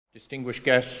Distinguished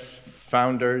guests,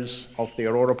 founders of the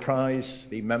Aurora Prize,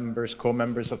 the members,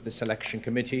 co-members of the selection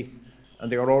committee, and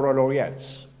the Aurora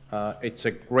laureates. It's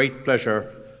a great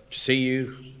pleasure to see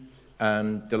you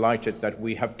and delighted that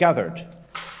we have gathered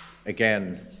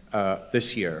again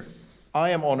this year.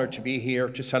 I am honored to be here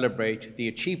to celebrate the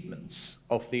achievements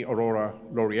of the Aurora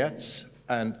laureates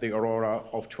and the Aurora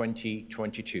of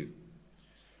 2022,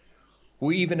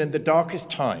 who even in the darkest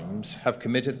times have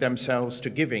committed themselves to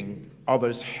giving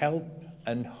others help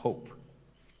and hope.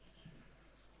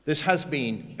 This has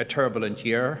been a turbulent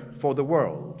year for the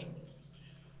world.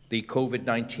 The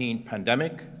COVID-19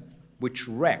 pandemic, which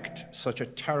wreaked such a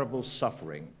terrible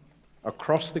suffering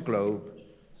across the globe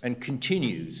and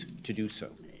continues to do so,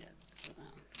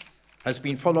 has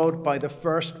been followed by the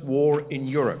first war in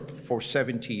Europe for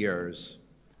 70 years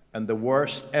and the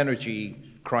worst energy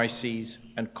crises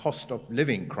and cost of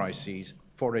living crises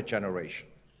for a generation.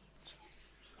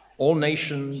 All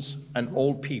nations and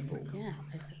all people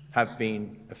have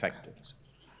been affected.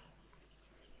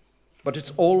 But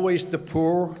it's always the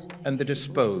poor and the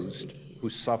disposed who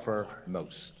suffer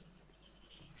most.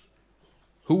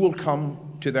 Who will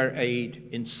come to their aid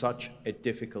in such a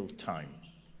difficult time?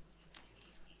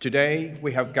 Today,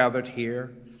 we have gathered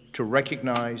here to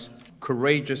recognize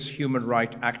courageous human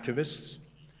rights activists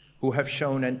who have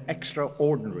shown an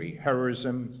extraordinary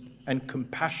heroism and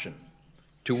compassion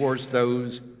towards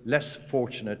those less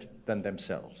fortunate than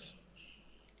themselves.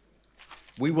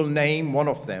 We will name one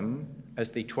of them as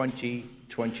the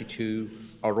 2022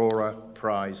 Aurora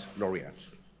Prize laureate.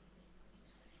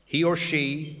 He or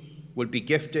she will be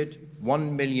gifted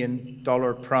 $1 million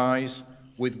prize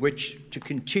with which to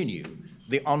continue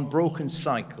the unbroken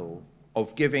cycle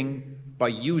of giving by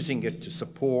using it to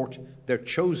support their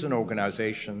chosen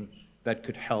organization that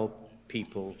could help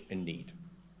people in need.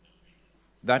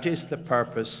 That is the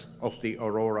purpose of the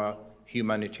Aurora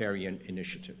Humanitarian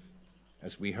Initiative.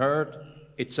 As we heard,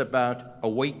 it's about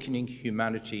awakening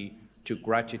humanity to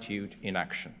gratitude in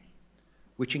action,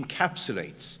 which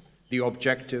encapsulates the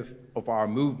objective of our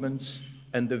movements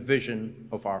and the vision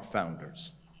of our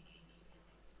founders.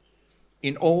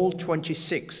 In all,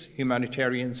 26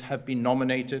 humanitarians have been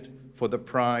nominated for the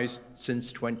prize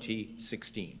since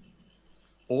 2016.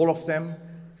 All of them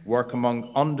work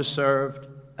among underserved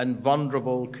and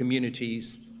vulnerable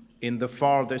communities in the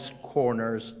farthest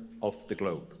corners of the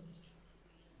globe.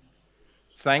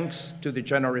 Thanks to the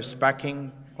generous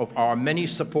backing of our many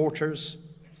supporters,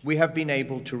 we have been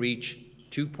able to reach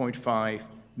 2.5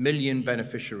 million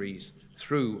beneficiaries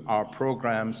through our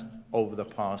programs over the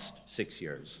past 6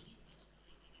 years.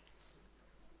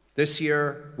 This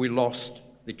year, we lost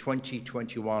the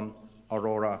 2021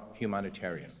 Aurora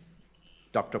Humanitarian,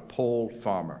 Dr. Paul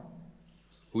Farmer,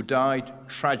 who died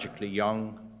tragically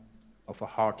young of a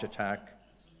heart attack,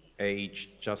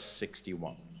 aged just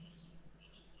 61.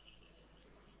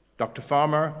 Dr.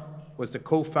 Farmer was the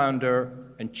co-founder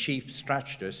and chief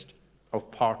strategist of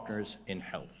Partners in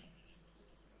Health.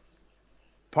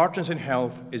 Partners in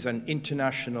Health is an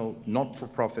international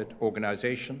not-for-profit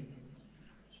organization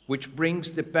which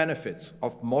brings the benefits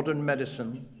of modern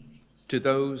medicine to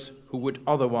those who would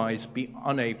otherwise be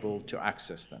unable to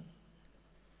access them.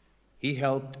 He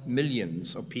helped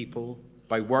millions of people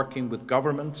by working with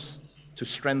governments to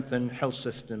strengthen health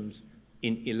systems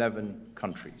in 11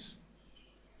 countries.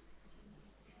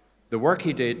 The work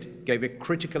he did gave a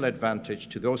critical advantage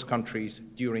to those countries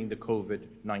during the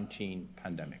COVID-19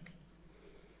 pandemic.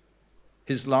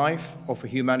 His life of a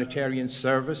humanitarian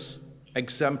service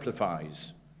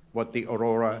exemplifies what the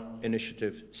Aurora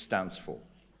Initiative stands for.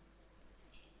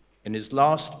 In his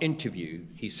last interview,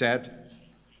 he said,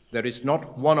 "There is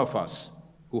not one of us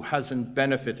who hasn't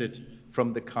benefited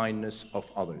from the kindness of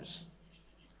others.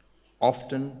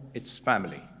 Often it's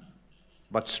family,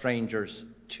 but strangers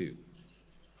too.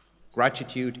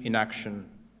 Gratitude in action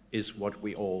is what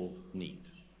we all need."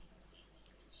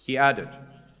 He added,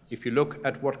 "If you look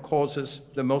at what causes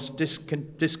the most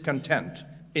discontent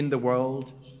in the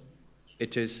world,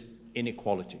 it is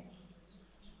inequality.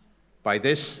 By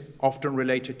this, often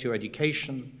related to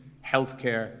education,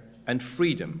 healthcare, and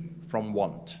freedom from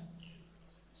want.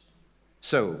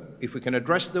 So, if we can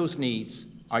address those needs,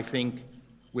 I think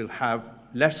we'll have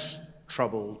less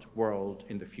troubled world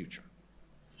in the future."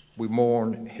 We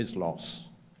mourn his loss.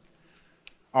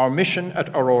 Our mission at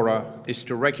Aurora is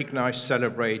to recognize,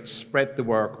 celebrate, spread the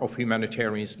work of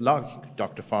humanitarians like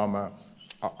Dr. Farmer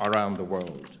around the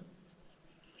world.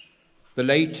 The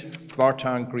late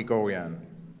Vartan Grigoryan,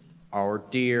 our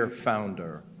dear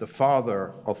founder, the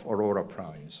father of Aurora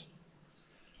Prize,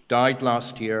 died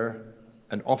last year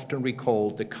and often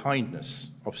recalled the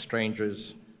kindness of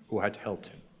strangers who had helped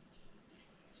him.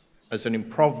 as an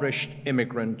impoverished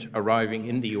immigrant arriving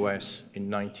in the US in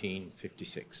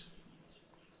 1956.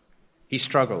 He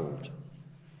struggled,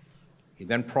 he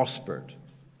then prospered,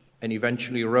 and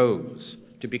eventually rose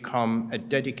to become a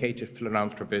dedicated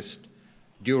philanthropist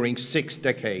during 6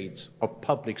 decades of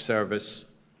public service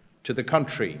to the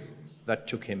country that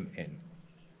took him in.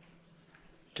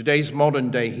 Today's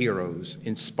modern-day heroes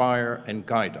inspire and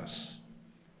guide us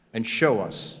and show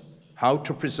us how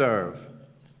to preserve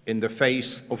in the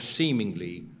face of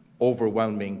seemingly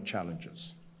overwhelming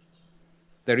challenges.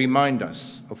 They remind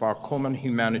us of our common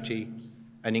humanity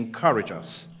and encourage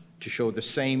us to show the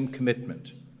same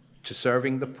commitment to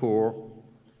serving the poor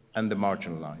and the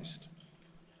marginalized.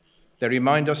 They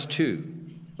remind us, too,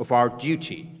 of our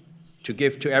duty to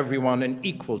give to everyone an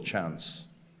equal chance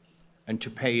and to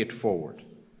pay it forward,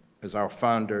 as our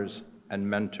founders and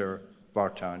mentor,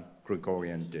 Vartan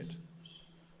Grigorian, did.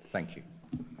 Thank you.